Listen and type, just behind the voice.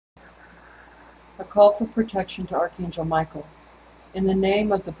A call for protection to Archangel Michael. In the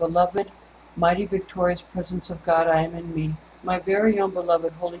name of the beloved, mighty, victorious presence of God, I am in me, my very own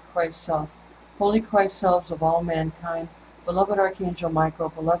beloved Holy Christ Self, Holy Christ Selves of all mankind, beloved Archangel Michael,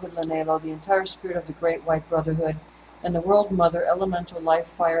 beloved Lanelo, the entire spirit of the Great White Brotherhood, and the World Mother, elemental life,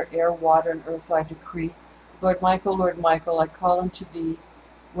 fire, air, water, and earth, I decree. Lord Michael, I call unto thee,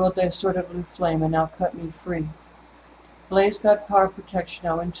 wield thy sword of blue flame, and now cut me free. Blaze God power protection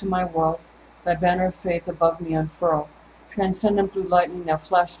now into my world, thy banner of faith above me unfurl. Transcendent blue lightning now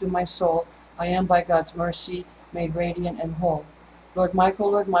flash through my soul, I am by God's mercy made radiant and whole. Lord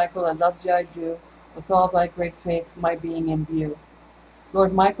Michael, I love thee I do, with all thy great faith my being in view.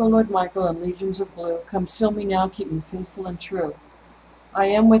 Lord Michael, and legions of blue, come seal me now, keep me faithful and true. I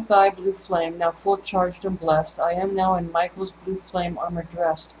am with thy blue flame, now full charged and blessed, I am now in Michael's blue flame armor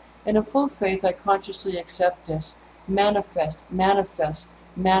dressed, and in full faith I consciously accept this. Manifest, manifest,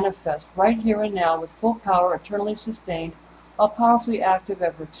 manifest, right here and now, with full power, eternally sustained, all powerfully active,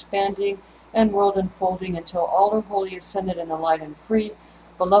 ever expanding, and world unfolding, until all are wholly ascended in the light and free.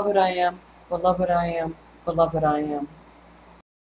 Beloved I am, beloved I am, beloved I am.